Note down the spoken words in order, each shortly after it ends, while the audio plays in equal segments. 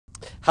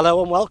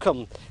Hello and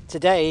welcome.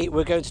 Today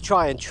we're going to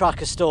try and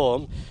track a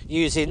storm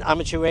using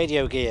amateur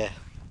radio gear.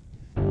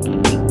 Of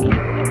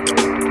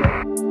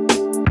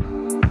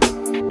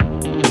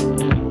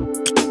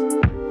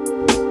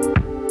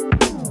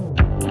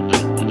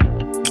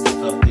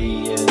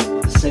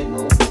the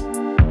signal.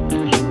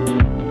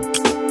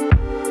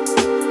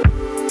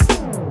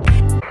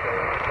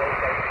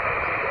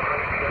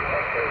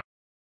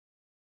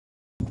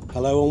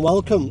 Hello and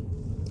welcome.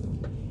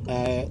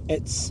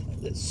 It's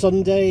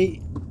Sunday,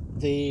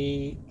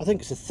 I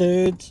think it's the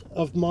 3rd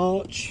of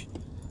March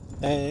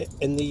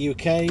in the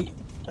UK.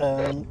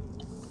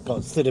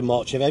 It's 3rd of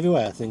March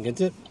everywhere, I think,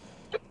 isn't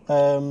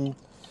it?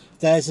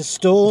 There's a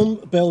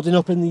storm building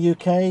up in the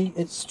UK.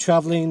 It's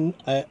travelling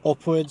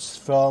upwards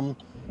from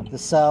the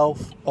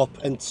south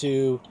up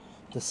into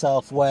the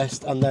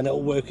southwest, and then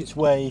it'll work its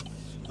way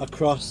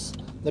across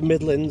the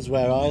Midlands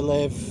where I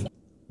live.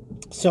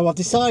 So I've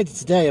decided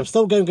today I'm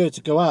still going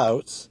to go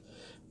out.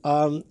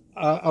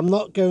 I'm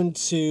not going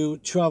to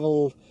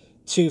travel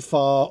too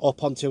far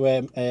up onto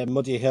a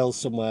muddy hill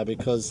somewhere,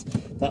 because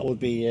that would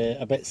be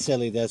a bit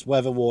silly. There's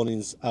weather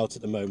warnings out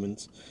at the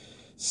moment.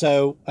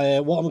 So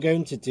what I'm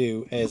going to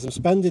do is I'm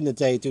spending the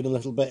day doing a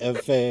little bit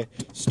of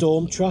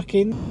storm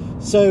tracking.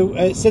 So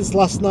since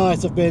last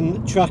night I've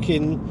been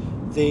tracking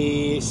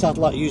the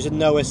satellite using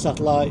NOAA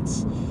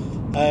satellites.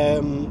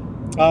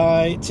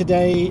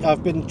 Today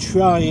I've been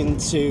trying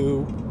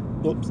to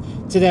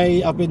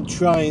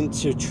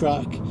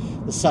track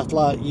the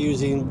satellite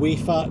using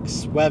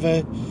Wefax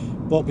weather,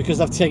 but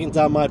because I've taken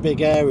down my big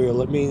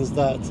aerial, it means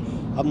that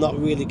I'm not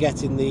really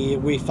getting the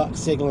Wefax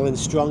signaling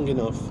strong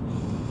enough.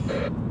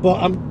 But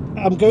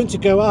I'm going to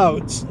go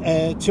out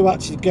to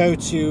actually go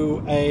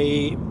to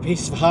a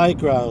piece of high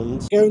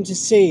ground. I'm going to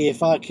see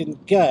if I can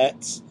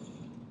get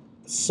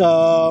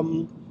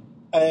some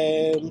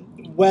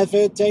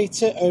weather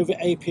data over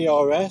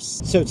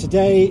APRS. So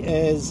today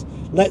is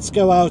let's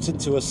go out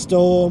into a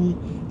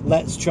storm,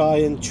 let's try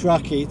and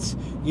track it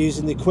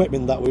using the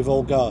equipment that we've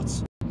all got.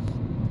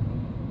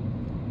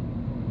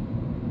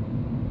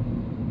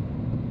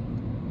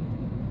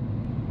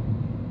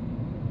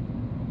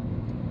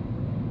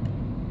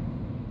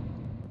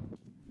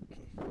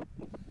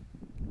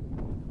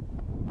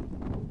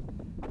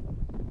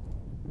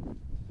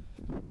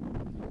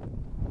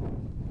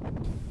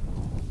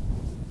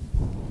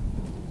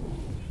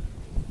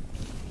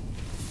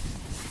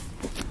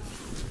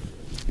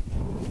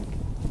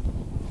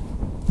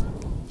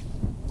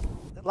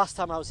 Last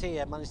time I was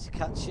here I managed to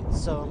catch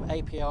some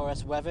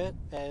APRS weather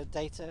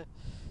data,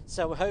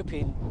 so we're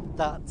hoping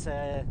that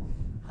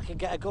I can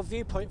get a good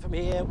viewpoint from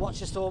here,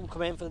 watch the storm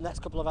come in for the next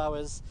couple of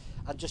hours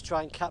and just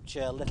try and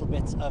capture a little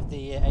bit of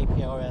the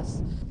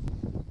APRS.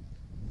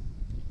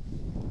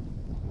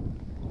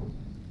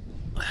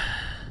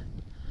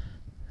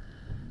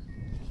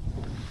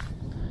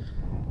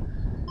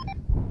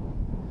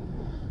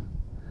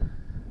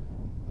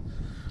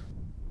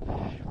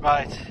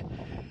 Right.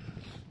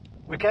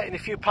 We're getting a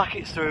few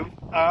packets through.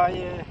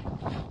 I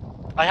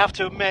have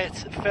to admit,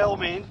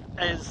 filming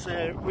is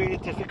really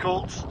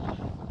difficult.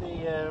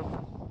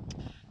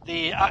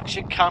 The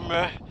action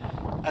camera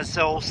has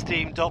all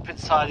steamed up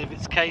inside of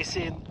its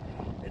casing.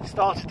 It's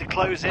started to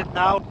close in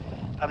now,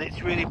 and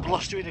it's really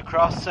blustering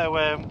across. So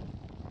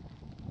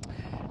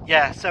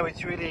yeah, so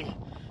it's really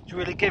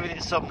giving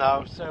it some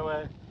now.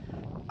 So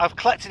I've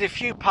collected a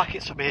few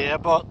packets from here,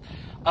 but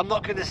I'm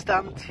not going to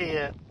stand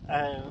here.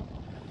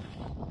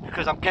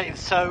 Because I'm getting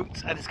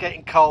soaked and it's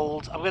getting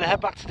cold. I'm going to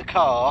head back to the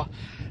car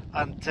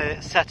and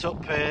set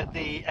up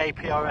the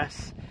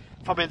APRS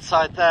from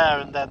inside there,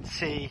 and then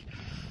see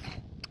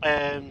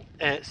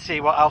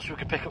what else we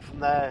can pick up from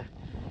there.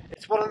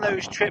 It's one of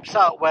those trips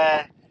out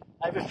where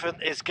everything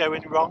is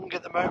going wrong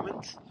at the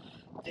moment.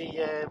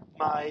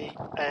 My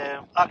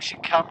action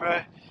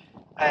camera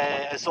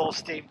is all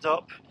steamed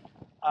up.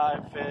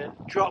 I've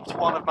dropped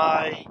one of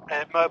my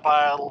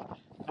mobile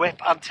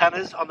whip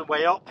antennas on the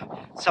way up,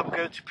 so I'm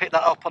going to pick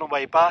that up on the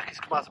way back. It's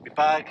come out of my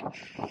bag,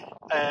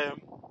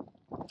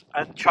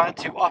 and trying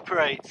to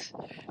operate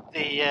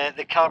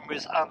the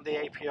cameras and the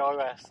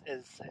APRS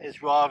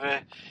is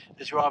rather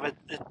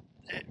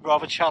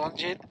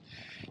challenging.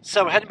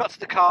 So we're heading back to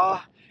the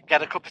car,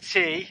 get a cup of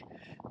tea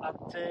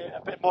and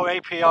a bit more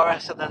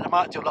APRS, and then I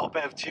might do a little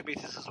bit of 2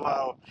 meters as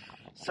well.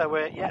 So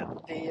yeah,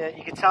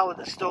 you can tell that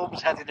the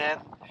storm's heading in.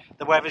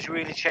 The weather's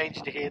really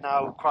changing here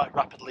now quite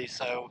rapidly,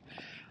 so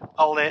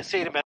I'll see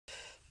you in a minute.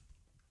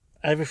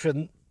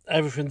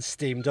 Everything's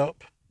steamed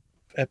up.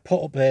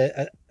 Put up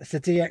it's a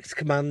DX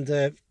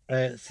Commander.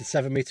 It's a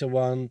 7-meter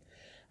one.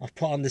 I've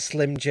put on the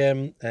Slim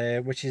Jim,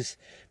 which is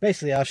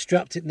basically I've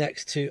strapped it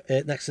next to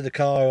the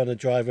car on a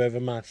drive over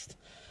mast.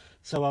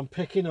 So I'm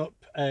picking up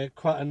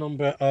quite a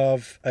number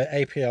of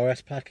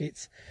APRS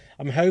packets.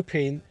 I'm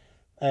hoping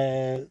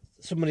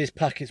some of these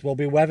packets will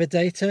be weather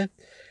data.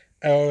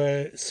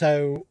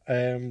 So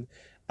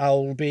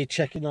I'll be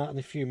checking that in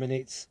a few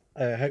minutes.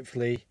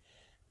 Hopefully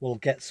we'll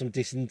get some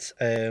decent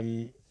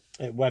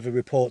weather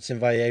reports in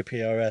via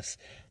APRS.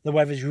 the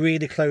weather's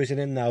really closing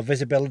in now.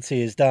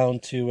 Visibility is down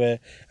to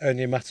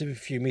only a matter of a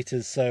few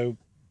meters, so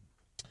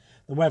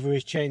the weather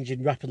is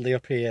changing rapidly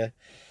up here.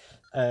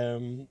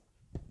 I've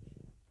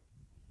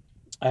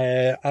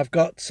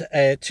got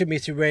a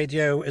 2-meter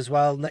radio as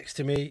well next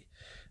to me.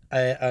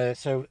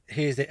 So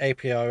here's the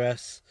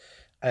APRS,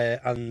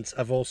 and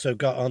I've also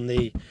got on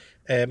the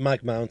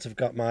mag mount, I've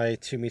got my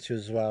 2-meter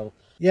as well.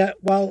 Yeah,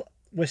 well,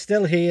 we're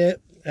still here.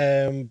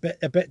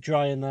 A bit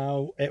drier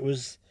now. It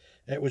was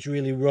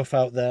really rough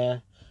out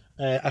there.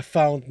 I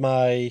found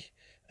my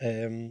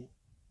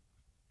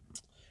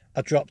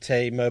I dropped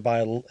a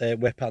mobile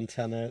whip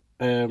antenna.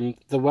 The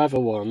weather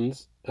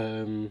ones,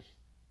 you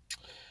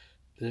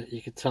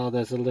can tell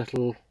there's a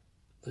little,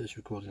 it's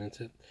recording,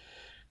 isn't it?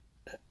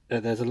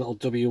 There's a little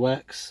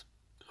WX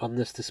on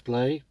this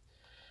display,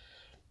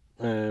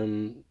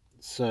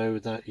 so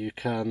that you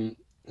can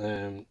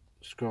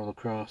scroll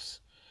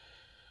across.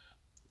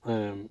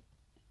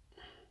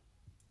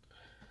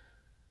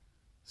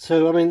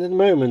 So, I mean, at the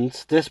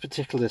moment, this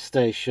particular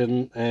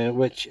station,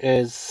 which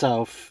is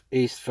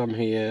southeast from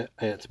here,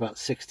 it's about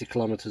 60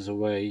 kilometers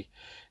away,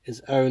 is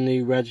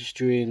only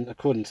registering,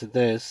 according to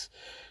this,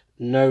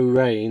 no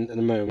rain at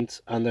the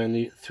moment, and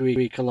only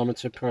 3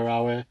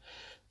 km/h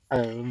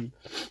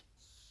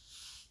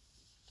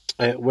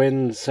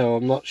wind. So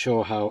I'm not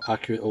sure how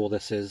accurate all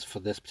this is for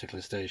this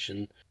particular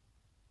station.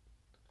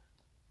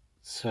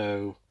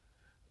 So,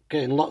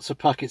 getting lots of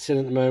packets in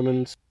at the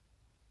moment,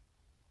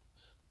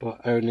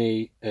 but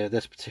only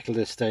this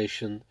particular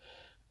station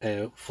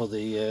for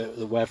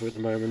the weather at the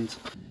moment.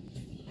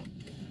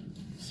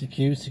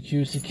 Secure. This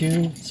is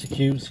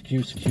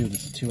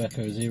 2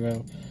 Echo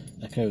 0,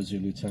 Echo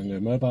Zulu Tango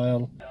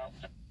mobile.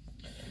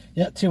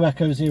 Yeah, 2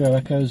 Echo 0,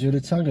 Echo Zulu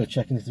Tango,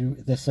 checking through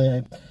this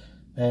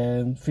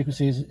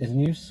frequency is in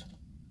use.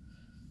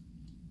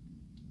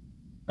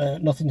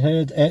 Nothing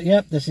heard.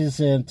 Yep, this is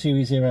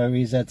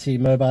 2E0EZT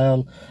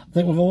mobile. I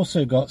think we've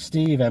also got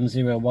Steve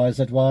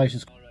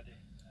M0YZY.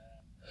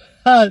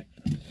 I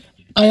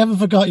haven't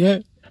forgot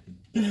you.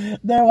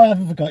 No, I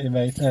haven't forgot you,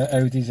 mate.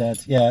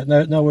 ODZ. Yeah,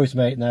 no worries,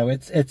 mate. No,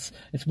 it's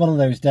one of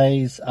those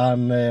days.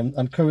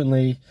 I'm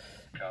currently.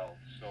 Carl,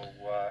 so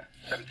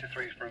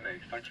 73 is from me.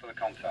 Thanks for the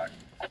contact.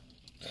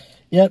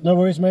 Yeah, no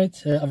worries,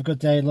 mate. Have a good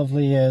day.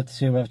 Lovely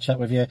to have a chat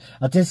with you.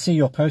 I did see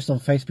your post on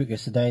Facebook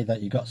yesterday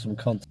that you got some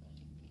content.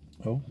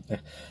 Oh,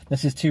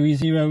 this is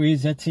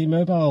 2E0EZT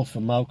mobile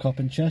from Malcop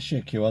in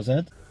Cheshire,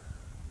 QRZ.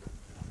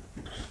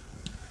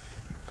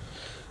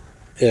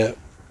 Yeah,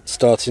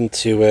 starting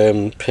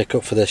to pick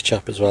up for this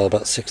chap as well,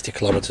 about 60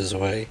 kilometres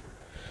away.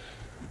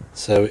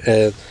 So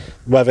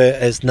weather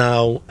is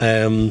now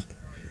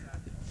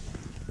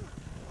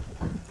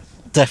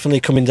definitely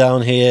coming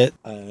down here.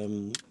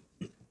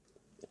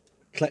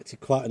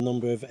 Collected quite a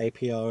number of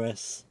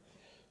APRS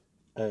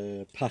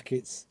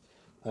packets.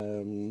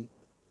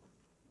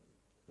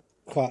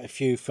 Quite a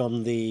few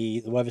from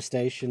the weather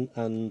station,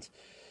 and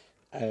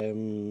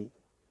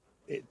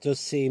it does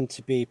seem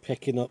to be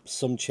picking up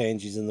some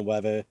changes in the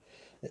weather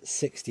at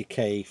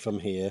 60k from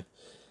here.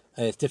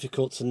 It's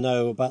difficult to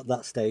know about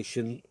that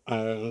station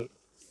to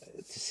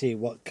see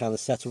what kind of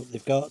setup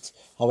they've got,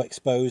 how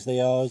exposed they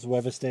are as a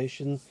weather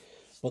station,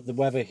 but the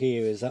weather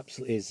here is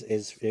absolutely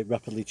is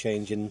rapidly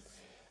changing,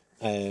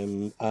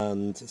 and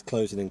it's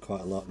closing in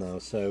quite a lot now.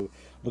 So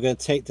we're going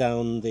to take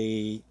down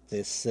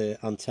this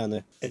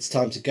antenna. It's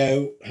time to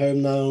go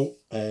home now.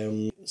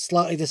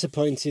 Slightly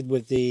disappointed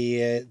with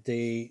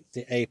the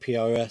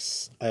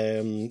APRS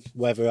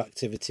weather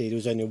activity. There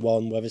was only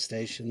one weather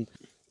station,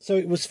 so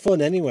it was fun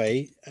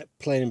anyway,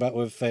 playing about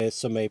with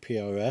some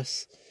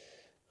APRS.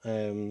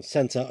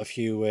 Sent out a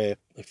few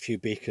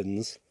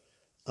beacons.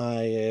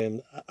 I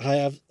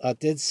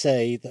did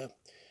say that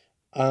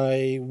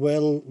I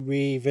will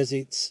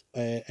revisit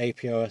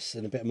APRS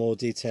in a bit more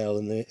detail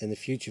in the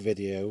future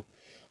video.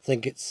 I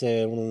think it's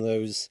one of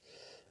those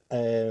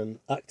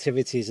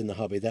activities in the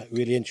hobby that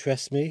really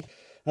interests me.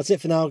 That's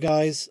it for now,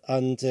 guys,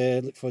 and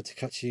look forward to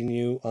catching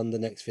you on the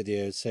next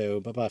video.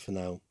 So bye bye for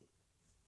now.